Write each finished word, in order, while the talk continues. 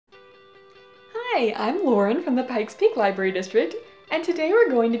Hi, I'm Lauren from the Pikes Peak Library District, and today we're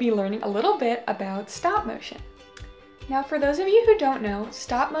going to be learning a little bit about stop motion. Now, for those of you who don't know,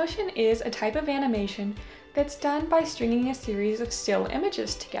 stop motion is a type of animation that's done by stringing a series of still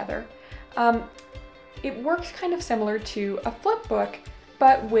images together. It works kind of similar to a flip book,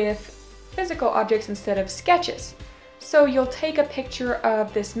 but with physical objects instead of sketches. So you'll take a picture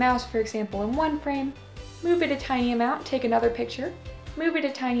of this mouse, for example, in one frame, move it a tiny amount, take another picture, move it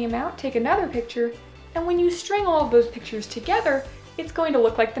a tiny amount, take another picture, and when you string all of those pictures together, it's going to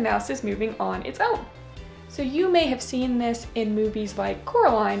look like the mouse is moving on its own. So you may have seen this in movies like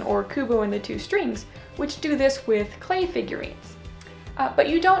Coraline or Kubo and the Two Strings, which do this with clay figurines. But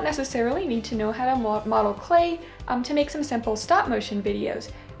you don't necessarily need to know how to model clay to make some simple stop motion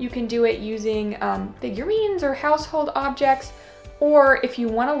videos. You can do it using figurines or household objects, or if you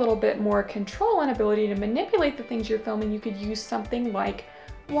want a little bit more control and ability to manipulate the things you're filming, you could use something like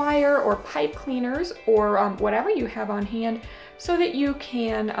wire or pipe cleaners or whatever you have on hand so that you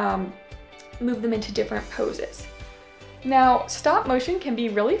can move them into different poses. Now, stop motion can be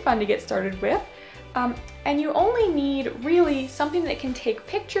really fun to get started with, and you only need really something that can take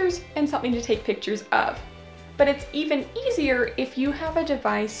pictures and something to take pictures of. But it's even easier if you have a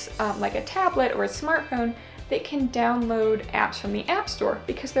device like a tablet or a smartphone that can download apps from the App Store,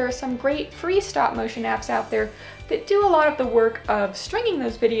 because there are some great free stop motion apps out there that do a lot of the work of stringing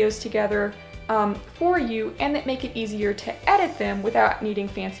those videos together for you, and that make it easier to edit them without needing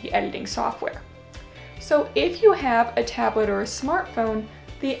fancy editing software. So if you have a tablet or a smartphone,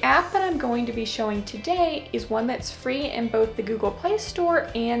 the app that I'm going to be showing today is one that's free in both the Google Play Store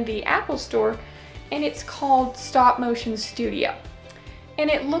and the Apple Store, and it's called Stop Motion Studio. And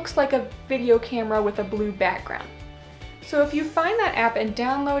it looks like a video camera with a blue background. So if you find that app and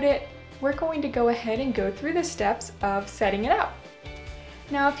download it, we're going to go ahead and go through the steps of setting it up.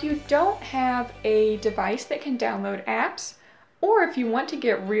 Now, if you don't have a device that can download apps, or if you want to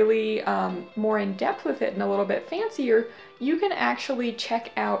get really more in depth with it and a little bit fancier, you can actually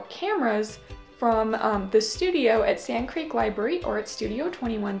check out cameras from the studio at Sand Creek Library or at Studio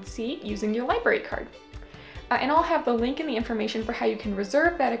 21C using your library card. And I'll have the link and the information for how you can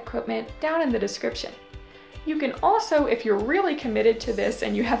reserve that equipment down in the description. You can also, if you're really committed to this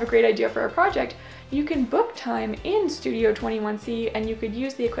and you have a great idea for a project, you can book time in Studio 21C and you could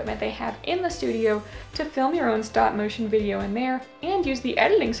use the equipment they have in the studio to film your own stop motion video in there and use the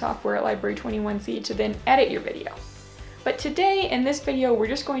editing software at Library 21C to then edit your video. But today in this video, we're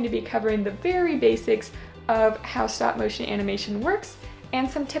just going to be covering the very basics of how stop motion animation works and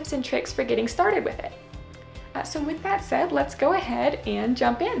some tips and tricks for getting started with it. So with that said, let's go ahead and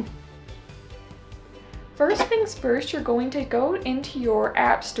jump in. First things first, you're going to go into your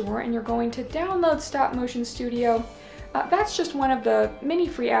app store and you're going to download Stop Motion Studio. That's just one of the many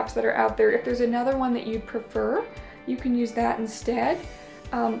free apps that are out there. If there's another one that you'd prefer, you can use that instead.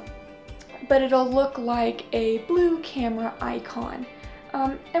 But it'll look like a blue camera icon.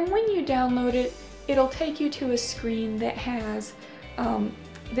 And when you download it, it'll take you to a screen that has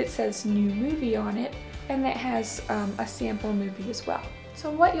that says New Movie on it, and that has a sample movie as well. So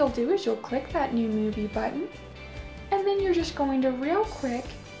what you'll do is you'll click that New Movie button, and then you're just going to real quick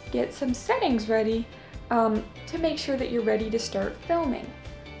get some settings ready to make sure that you're ready to start filming.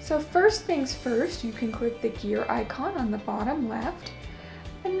 So first things first, you can click the gear icon on the bottom left,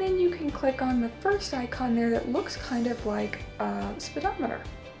 and then you can click on the first icon there that looks kind of like a speedometer.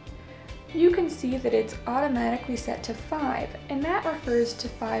 You can see that it's automatically set to 5, and that refers to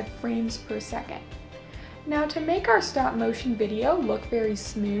 5 frames per second. Now, to make our stop motion video look very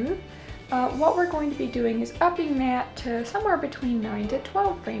smooth, what we're going to be doing is upping that to somewhere between 9 to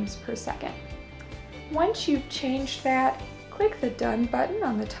 12 frames per second. Once you've changed that, click the Done button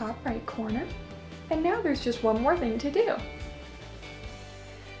on the top right corner, and now there's just one more thing to do.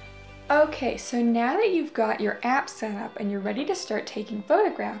 Okay, so now that you've got your app set up and you're ready to start taking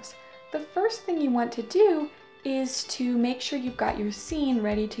photographs, the first thing you want to do is to make sure you've got your scene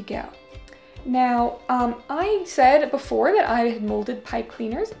ready to go. Now, I said before that I had molded pipe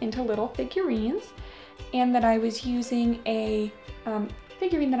cleaners into little figurines, and that I was using a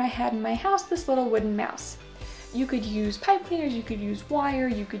figurine that I had in my house, this little wooden mouse. You could use pipe cleaners, you could use wire,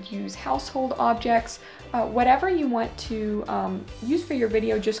 you could use household objects, whatever you want to use for your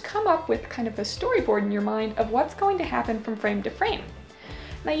video. Just come up with kind of a storyboard in your mind of what's going to happen from frame to frame.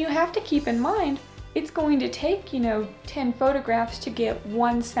 Now you have to keep in mind, it's going to take, 10 photographs to get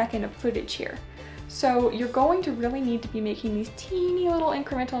 1 second of footage here. So you're going to really need to be making these teeny little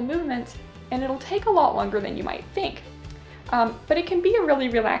incremental movements, and it'll take a lot longer than you might think. But it can be a really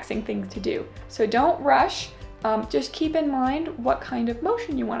relaxing thing to do. So don't rush, just keep in mind what kind of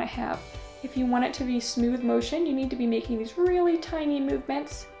motion you want to have. If you want it to be smooth motion, you need to be making these really tiny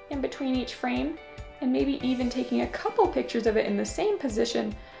movements in between each frame, and maybe even taking a couple pictures of it in the same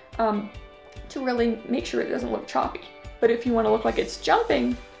position to really make sure it doesn't look choppy. But if you want to look like it's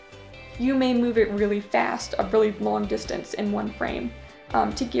jumping, you may move it really fast, a really long distance in one frame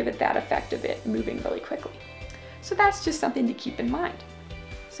to give it that effect of it moving really quickly. So that's just something to keep in mind.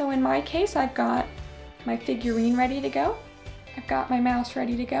 So in my case, I've got my figurine ready to go. I've got my mouse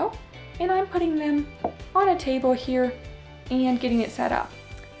ready to go, and I'm putting them on a table here and getting it set up.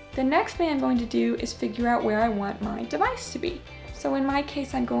 The next thing I'm going to do is figure out where I want my device to be. So in my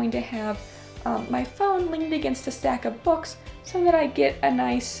case, I'm going to have my phone leaned against a stack of books so that I get a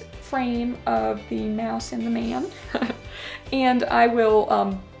nice frame of the mouse and the man. And I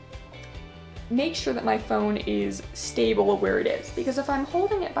will make sure that my phone is stable where it is, because if I'm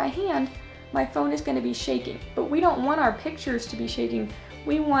holding it by hand, my phone is going to be shaking. But we don't want our pictures to be shaking.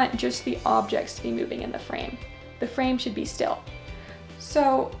 We want just the objects to be moving in the frame. The frame should be still.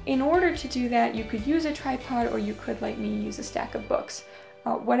 So in order to do that, you could use a tripod, or you could, like me, use a stack of books.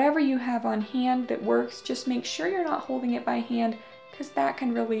 Whatever you have on hand that works, just make sure you're not holding it by hand, because that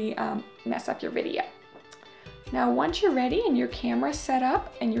can really mess up your video. Now once you're ready and your camera's set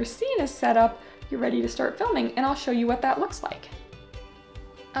up and your scene is set up, you're ready to start filming, and I'll show you what that looks like.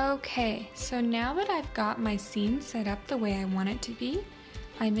 Okay, so now that I've got my scene set up the way I want it to be,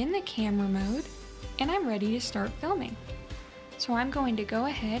 I'm in the camera mode and I'm ready to start filming. So I'm going to go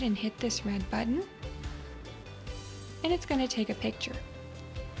ahead and hit this red button, and it's going to take a picture.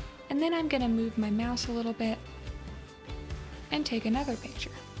 And then I'm going to move my mouse a little bit and take another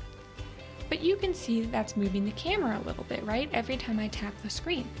picture. But you can see that's moving the camera a little bit, right? Every time I tap the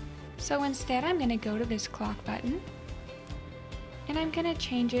screen. So instead I'm going to go to this clock button, and I'm going to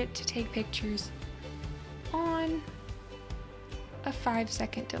change it to take pictures on a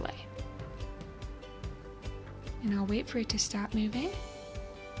 5-second delay. And I'll wait for it to stop moving.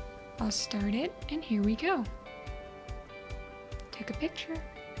 I'll start it, and here we go. Took a picture.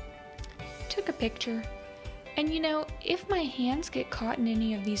 Took a picture. And you know, if my hands get caught in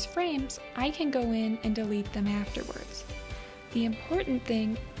any of these frames, I can go in and delete them afterwards. The important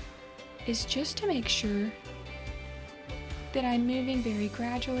thing is just to make sure that I'm moving very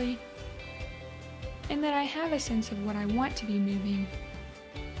gradually and that I have a sense of what I want to be moving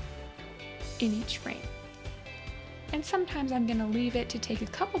in each frame. And sometimes I'm going to leave it to take a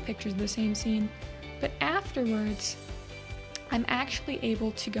couple pictures of the same scene, but afterwards I'm actually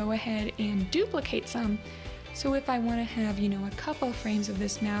able to go ahead and duplicate some. So if I want to have, you know, a couple frames of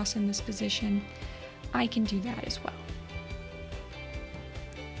this mouse in this position, I can do that as well.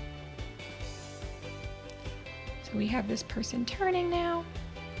 So we have this person turning now.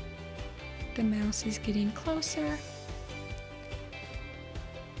 The mouse is getting closer.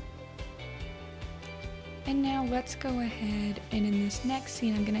 And now let's go ahead, and in this next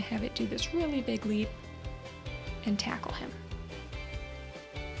scene I'm going to have it do this really big leap and tackle him.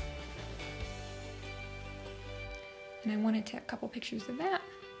 And I want to take a couple pictures of that.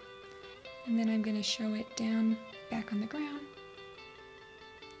 And then I'm going to show it down back on the ground.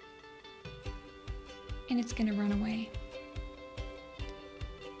 And it's going to run away.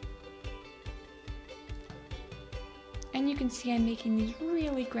 And you can see I'm making these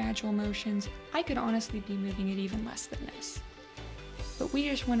really gradual motions. I could honestly be moving it even less than this. But we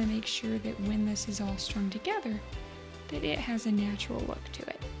just want to make sure that when this is all strung together, that it has a natural look to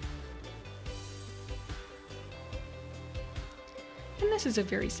it. And this is a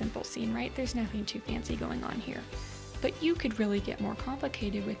very simple scene, right? There's nothing too fancy going on here. But you could really get more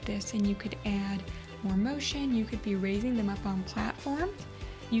complicated with this, and you could add more motion. You could be raising them up on platforms.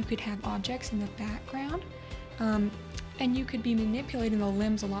 You could have objects in the background. And you could be manipulating the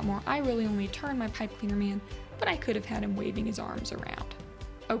limbs a lot more. I really only turned my pipe cleaner man, but I could have had him waving his arms around.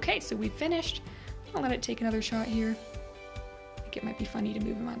 Okay, so we finished. I'll let it take another shot here. I think it might be funny to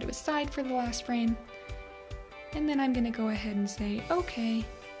move him onto his side for the last frame. And then I'm going to go ahead and say, okay,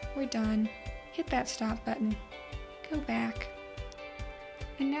 we're done. Hit that stop button. Go back.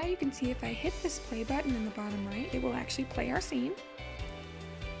 And now you can see if I hit this play button in the bottom right, it will actually play our scene.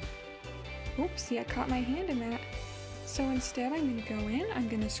 Oops, see, I caught my hand in that. So instead I'm going to go in, I'm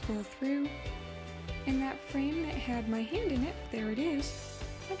going to scroll through, and that frame that had my hand in it, there it is.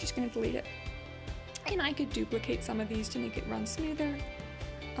 I'm just going to delete it. And I could duplicate some of these to make it run smoother.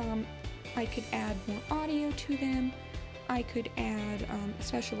 I could add more audio to them. I could add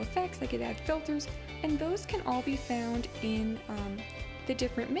special effects, I could add filters, and those can all be found in the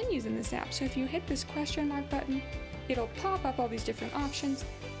different menus in this app. So if you hit this question mark button, it'll pop up all these different options,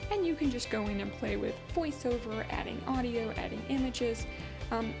 and you can just go in and play with voiceover, adding audio, adding images.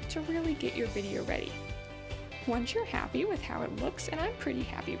 to really get your video ready. Once you're happy with how it looks, and I'm pretty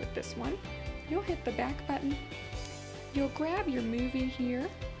happy with this one, you'll hit the back button. You'll grab your movie here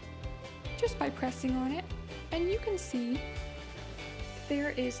just by pressing on it, and you can see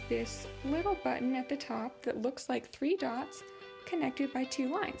there is this little button at the top that looks like 3 dots connected by 2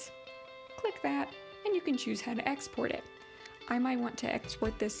 lines. Click that and you can choose how to export it. I might want to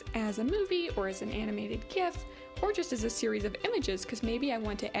export this as a movie or as an animated GIF or just as a series of images because maybe I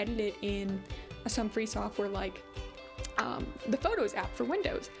want to edit it in some free software like the Photos app for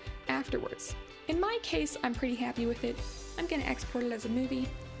Windows afterwards. In my case, I'm pretty happy with it. I'm going to export it as a movie,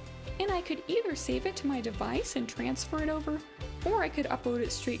 and I could either save it to my device and transfer it over, or I could upload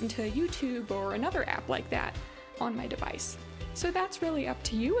it straight into YouTube or another app like that on my device. So that's really up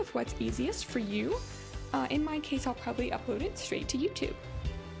to you with what's easiest for you. In my case, I'll probably upload it straight to YouTube.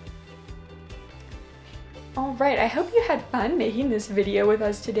 Alright, I hope you had fun making this video with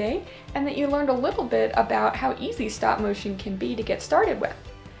us today, and that you learned a little bit about how easy stop motion can be to get started with.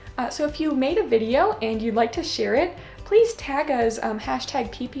 So if you made a video and you'd like to share it, please tag us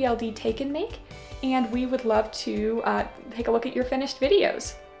hashtag #PPLDTakeAndMake, and we would love to take a look at your finished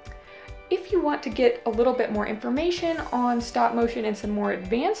videos. If you want to get a little bit more information on stop motion and some more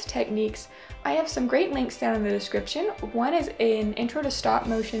advanced techniques, I have some great links down in the description. One is an Intro to Stop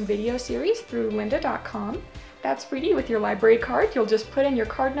Motion video series through lynda.com. That's free with your library card. You'll just put in your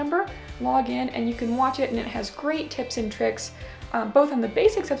card number, log in, and you can watch it, and it has great tips and tricks both on the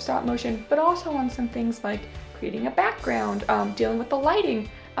basics of stop motion, but also on some things like creating a background, dealing with the lighting,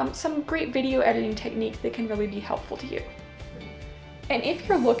 some great video editing techniques that can really be helpful to you. And if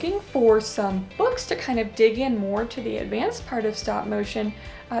you're looking for some books to kind of dig in more to the advanced part of stop motion,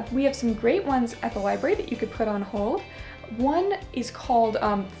 we have some great ones at the library that you could put on hold. One is called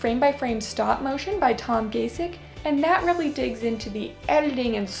Frame by Frame Stop Motion by Tom Gasick, and that really digs into the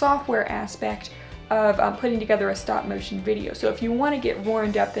editing and software aspect of putting together a stop motion video. So if you want to get more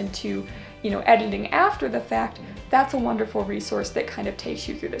in depth into, editing after the fact, that's a wonderful resource that kind of takes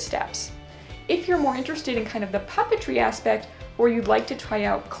you through the steps. If you're more interested in kind of the puppetry aspect, or you'd like to try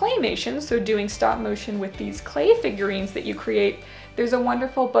out claymation, so doing stop motion with these clay figurines that you create, there's a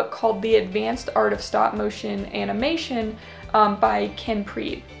wonderful book called The Advanced Art of Stop Motion Animation by Ken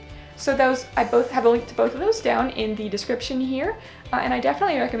Preed. So I both have a link to both of those down in the description here, and I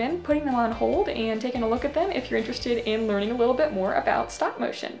definitely recommend putting them on hold and taking a look at them if you're interested in learning a little bit more about stop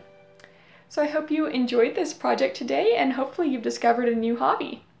motion. So I hope you enjoyed this project today, and hopefully you've discovered a new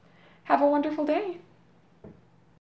hobby. Have a wonderful day!